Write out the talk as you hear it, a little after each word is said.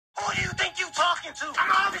talking to?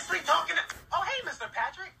 I'm obviously talking to... Oh, hey, Mr.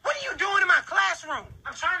 Patrick. What are you doing in my classroom?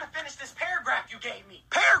 I'm trying to finish this paragraph you gave me.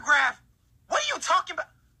 Paragraph? What are you talking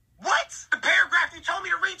about? What? The paragraph you told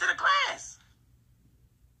me to read to the class.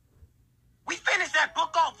 We finished that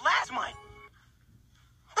book off last month.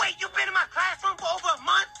 Wait, you've been in my classroom for over a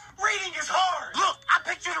month? Reading is hard. Look, I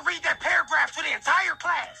picked you to read that paragraph to the entire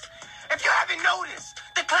class. If you haven't noticed,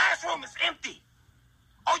 the classroom is empty.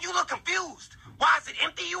 Oh, you look confused. Why is it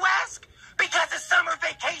empty, you ask? Because it's summer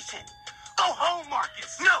vacation. Go home,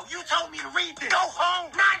 Marcus. No, you told me to read this. Go home.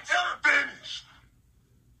 Not until I'm finished.